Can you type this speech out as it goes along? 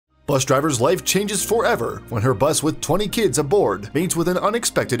Bus driver's life changes forever when her bus with 20 kids aboard meets with an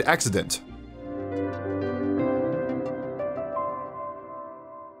unexpected accident.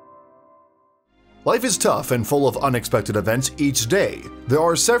 Life is tough and full of unexpected events each day. There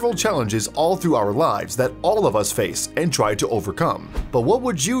are several challenges all through our lives that all of us face and try to overcome. But what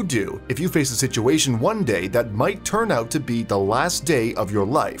would you do if you face a situation one day that might turn out to be the last day of your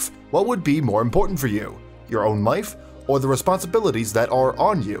life? What would be more important for you, your own life or the responsibilities that are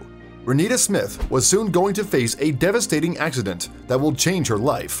on you? Renita Smith was soon going to face a devastating accident that will change her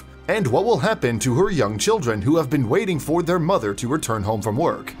life. And what will happen to her young children who have been waiting for their mother to return home from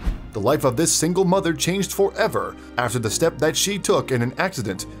work? The life of this single mother changed forever after the step that she took in an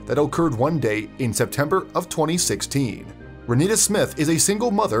accident that occurred one day in September of 2016. Renita Smith is a single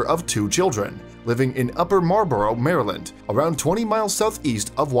mother of 2 children, living in Upper Marlboro, Maryland, around 20 miles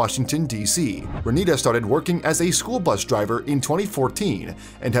southeast of Washington, D.C. Renita started working as a school bus driver in 2014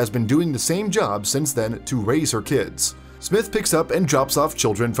 and has been doing the same job since then to raise her kids. Smith picks up and drops off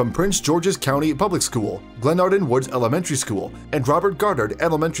children from Prince George's County Public School, Glenarden Woods Elementary School, and Robert Goddard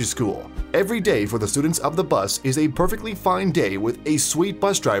Elementary School. Every day for the students of the bus is a perfectly fine day with a sweet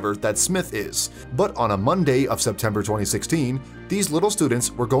bus driver that Smith is. But on a Monday of September 2016, these little students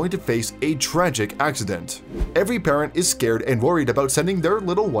were going to face a tragic accident. Every parent is scared and worried about sending their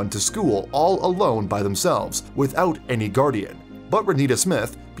little one to school all alone by themselves, without any guardian. But Renita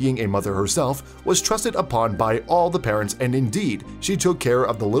Smith, being a mother herself, was trusted upon by all the parents, and indeed, she took care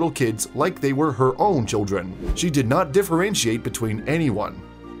of the little kids like they were her own children. She did not differentiate between anyone.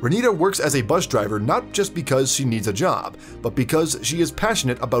 Renita works as a bus driver not just because she needs a job, but because she is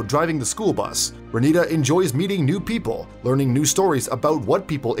passionate about driving the school bus. Renita enjoys meeting new people, learning new stories about what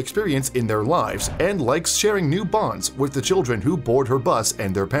people experience in their lives, and likes sharing new bonds with the children who board her bus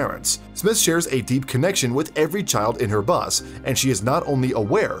and their parents. Smith shares a deep connection with every child in her bus, and she is not only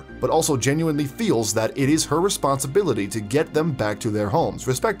aware, but also genuinely feels that it is her responsibility to get them back to their homes,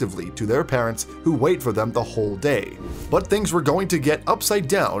 respectively to their parents who wait for them the whole day. But things were going to get upside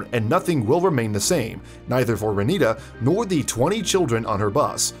down, and nothing will remain the same, neither for Renita nor the 20 children on her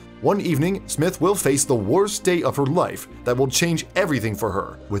bus. One evening, Smith will face the worst day of her life that will change everything for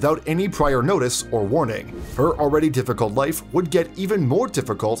her, without any prior notice or warning. Her already difficult life would get even more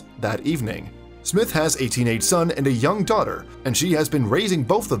difficult that evening. Smith has a teenage son and a young daughter, and she has been raising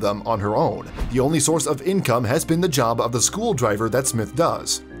both of them on her own. The only source of income has been the job of the school driver that Smith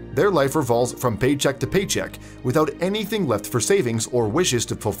does. Their life revolves from paycheck to paycheck, without anything left for savings or wishes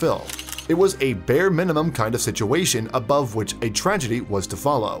to fulfill. It was a bare minimum kind of situation above which a tragedy was to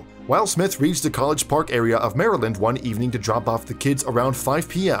follow. While Smith reached the College Park area of Maryland one evening to drop off the kids around 5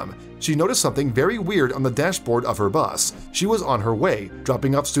 p.m., she noticed something very weird on the dashboard of her bus. She was on her way,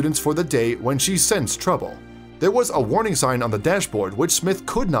 dropping off students for the day when she sensed trouble. There was a warning sign on the dashboard which Smith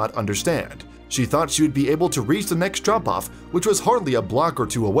could not understand. She thought she would be able to reach the next drop-off, which was hardly a block or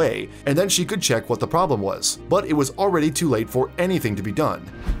two away, and then she could check what the problem was. But it was already too late for anything to be done.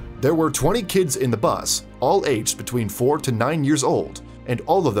 There were 20 kids in the bus, all aged between 4 to 9 years old, and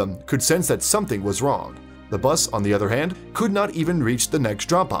all of them could sense that something was wrong. The bus, on the other hand, could not even reach the next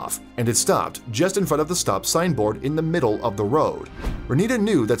drop-off, and it stopped just in front of the stop signboard in the middle of the road. Renita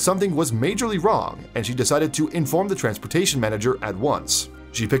knew that something was majorly wrong, and she decided to inform the transportation manager at once.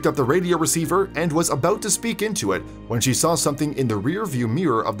 She picked up the radio receiver and was about to speak into it when she saw something in the rear-view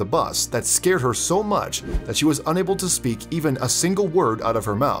mirror of the bus that scared her so much that she was unable to speak even a single word out of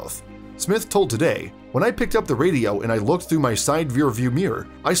her mouth. Smith told Today, "When I picked up the radio and I looked through my side rear-view mirror,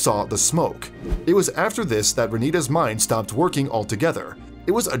 I saw the smoke." It was after this that Renita's mind stopped working altogether.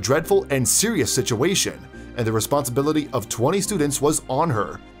 It was a dreadful and serious situation, and the responsibility of 20 students was on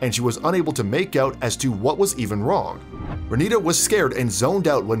her, and she was unable to make out as to what was even wrong. Renita was scared and zoned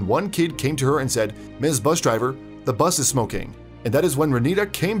out when one kid came to her and said, "Ms. Bus Driver, the bus is smoking." And that is when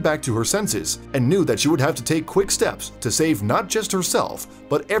Renita came back to her senses and knew that she would have to take quick steps to save not just herself,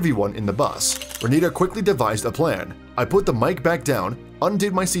 but everyone in the bus. Renita quickly devised a plan. "I put the mic back down,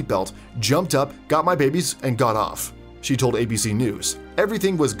 undid my seatbelt, jumped up, got my babies, and got off," she told ABC News.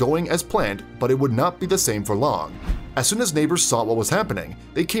 Everything was going as planned, but it would not be the same for long. As soon as neighbors saw what was happening,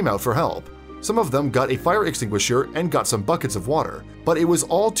 they came out for help. Some of them got a fire extinguisher and got some buckets of water, but it was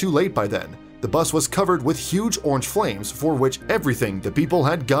all too late by then. The bus was covered with huge orange flames for which everything the people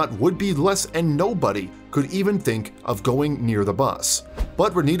had got would be less, and nobody could even think of going near the bus.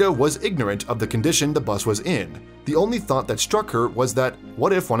 But Renita was ignorant of the condition the bus was in. The only thought that struck her was that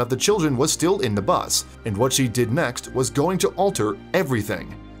what if one of the children was still in the bus, and what she did next was going to alter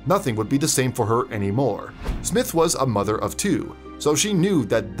everything. Nothing would be the same for her anymore. Smith was a mother of 2, so she knew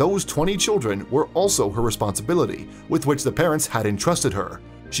that those 20 children were also her responsibility, with which the parents had entrusted her.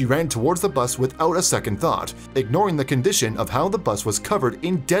 She ran towards the bus without a second thought, ignoring the condition of how the bus was covered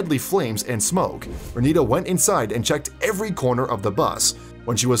in deadly flames and smoke. Renita went inside and checked every corner of the bus.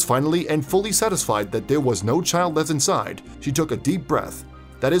 When she was finally and fully satisfied that there was no child left inside, she took a deep breath.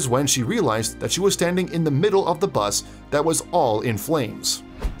 That is when she realized that she was standing in the middle of the bus that was all in flames.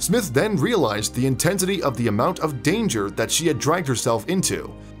 Smith then realized the intensity of the amount of danger that she had dragged herself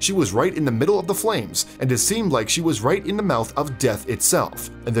into. She was right in the middle of the flames, and it seemed like she was right in the mouth of death itself,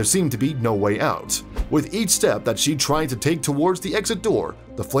 and there seemed to be no way out. With each step that she tried to take towards the exit door,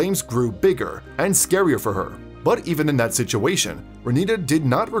 the flames grew bigger and scarier for her. But even in that situation, Renita did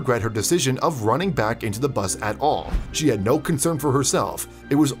not regret her decision of running back into the bus at all. She had no concern for herself.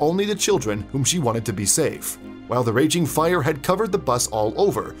 It was only the children whom she wanted to be safe. While the raging fire had covered the bus all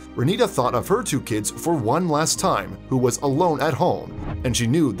over, Renita thought of her 2 kids for one last time, who was alone at home, and she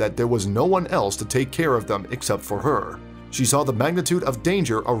knew that there was no one else to take care of them except for her. She saw the magnitude of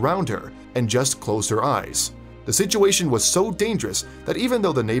danger around her and just closed her eyes. The situation was so dangerous that even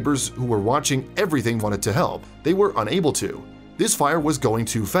though the neighbors who were watching everything wanted to help, they were unable to. This fire was going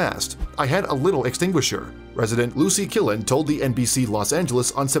too fast. I had a little extinguisher, resident Lucy Killen told the NBC Los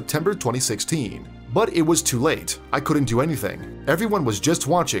Angeles on September 2016. But it was too late. I couldn't do anything. Everyone was just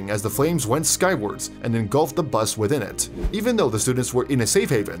watching as the flames went skywards and engulfed the bus within it. Even though the students were in a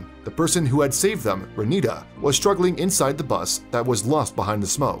safe haven, the person who had saved them, Renita, was struggling inside the bus that was lost behind the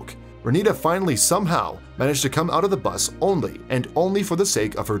smoke. Renita finally somehow managed to come out of the bus only and only for the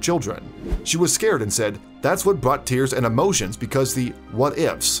sake of her children. She was scared and said, "That's what brought tears and emotions because the what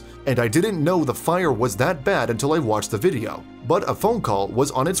ifs, and I didn't know the fire was that bad until I watched the video." But a phone call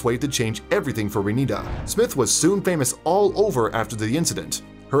was on its way to change everything for Renita. Smith was soon famous all over after the incident.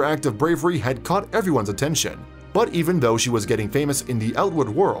 Her act of bravery had caught everyone's attention. But even though she was getting famous in the outward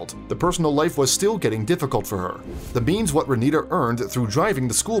world, the personal life was still getting difficult for her. The means what Renita earned through driving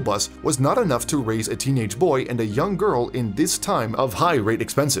the school bus was not enough to raise a teenage boy and a young girl in this time of high-rate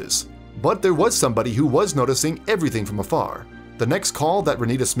expenses. But there was somebody who was noticing everything from afar. The next call that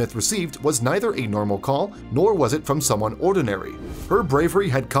Renita Smith received was neither a normal call, nor was it from someone ordinary. Her bravery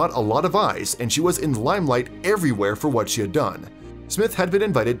had caught a lot of eyes, and she was in the limelight everywhere for what she had done. Smith had been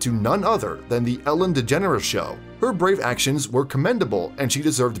invited to none other than the Ellen DeGeneres Show. Her brave actions were commendable and she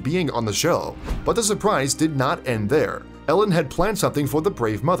deserved being on the show. But the surprise did not end there. Ellen had planned something for the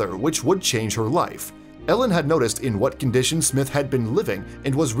brave mother which would change her life. Ellen had noticed in what condition Smith had been living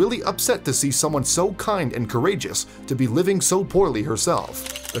and was really upset to see someone so kind and courageous to be living so poorly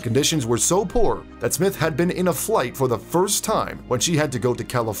herself. The conditions were so poor that Smith had been in a flight for the first time when she had to go to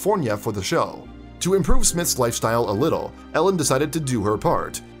California for the show. To improve Smith's lifestyle a little, Ellen decided to do her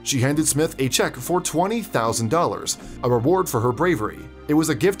part. She handed Smith a check for $20,000, a reward for her bravery. It was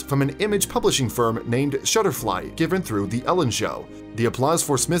a gift from an image publishing firm named Shutterfly given through The Ellen Show. The applause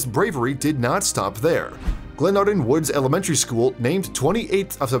for Smith's bravery did not stop there. Glenarden Woods Elementary School named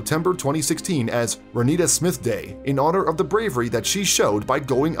 28th of September 2016 as Renita Smith Day in honor of the bravery that she showed by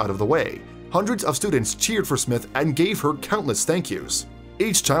going out of the way. Hundreds of students cheered for Smith and gave her countless thank yous.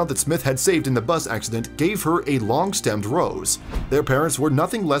 Each child that Smith had saved in the bus accident gave her a long-stemmed rose. Their parents were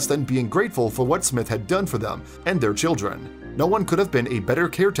nothing less than being grateful for what Smith had done for them and their children. No one could have been a better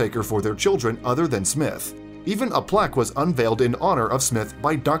caretaker for their children other than Smith. Even a plaque was unveiled in honor of Smith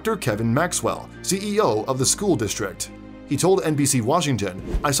by Dr. Kevin Maxwell, CEO of the school district. He told NBC Washington,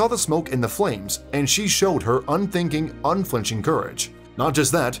 "I saw the smoke and the flames, and she showed her unthinking, unflinching courage." Not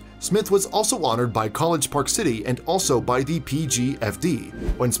just that, Smith was also honored by College Park City and also by the PGFD,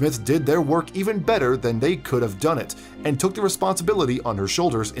 when Smith did their work even better than they could have done it and took the responsibility on her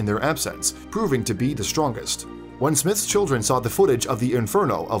shoulders in their absence, proving to be the strongest. When Smith's children saw the footage of the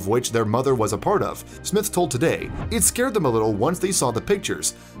inferno of which their mother was a part of, Smith told Today, "It scared them a little once they saw the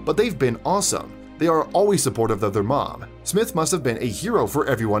pictures, but they've been awesome. They are always supportive of their mom. Smith must have been a hero for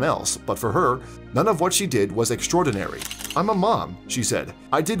everyone else, but for her, none of what she did was extraordinary. I'm a mom," she said.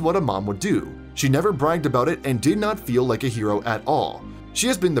 "I did what a mom would do." She never bragged about it and did not feel like a hero at all. She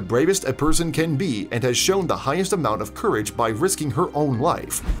has been the bravest a person can be and has shown the highest amount of courage by risking her own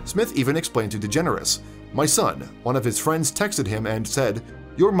life. Smith even explained to DeGeneres, "My son," one of his friends texted him and said,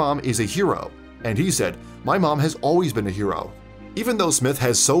 "Your mom is a hero." And he said, "My mom has always been a hero." Even though Smith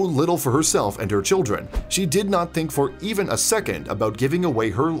has so little for herself and her children, she did not think for even a second about giving away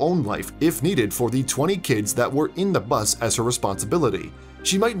her own life if needed for the 20 kids that were in the bus as her responsibility.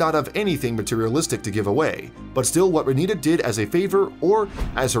 She might not have anything materialistic to give away, but still what Renita did as a favor or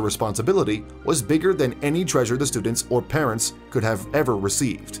as her responsibility was bigger than any treasure the students or parents could have ever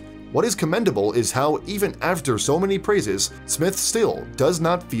received. What is commendable is how, even after so many praises, Smith still does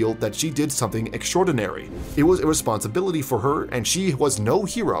not feel that she did something extraordinary. It was a responsibility for her, and she was no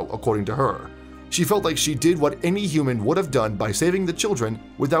hero according to her. She felt like she did what any human would have done by saving the children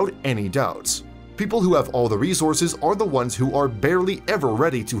without any doubts. People who have all the resources are the ones who are barely ever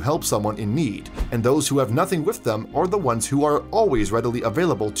ready to help someone in need, and those who have nothing with them are the ones who are always readily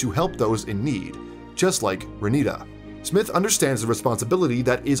available to help those in need, just like Renita. Smith understands the responsibility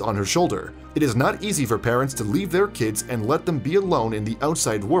that is on her shoulder. It is not easy for parents to leave their kids and let them be alone in the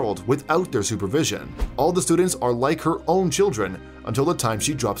outside world without their supervision. All the students are like her own children until the time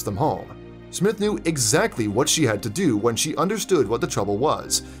she drops them home. Smith knew exactly what she had to do when she understood what the trouble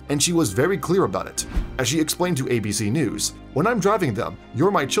was, and she was very clear about it. As she explained to ABC News, "When I'm driving them,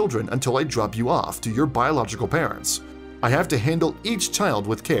 you're my children until I drop you off to your biological parents. I have to handle each child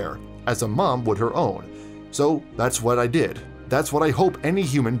with care, as a mom would her own. So that's what I did. That's what I hope any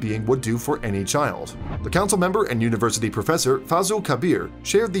human being would do for any child." The council member and university professor Fazul Kabir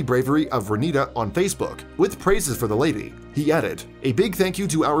shared the bravery of Renita on Facebook with praises for the lady. He added, "A big thank you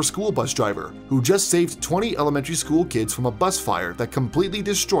to our school bus driver, who just saved 20 elementary school kids from a bus fire that completely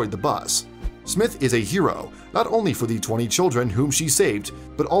destroyed the bus." Smith is a hero, not only for the 20 children whom she saved,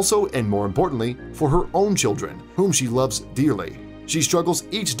 but also, and more importantly, for her own children, whom she loves dearly. She struggles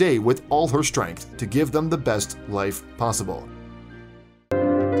each day with all her strength to give them the best life possible.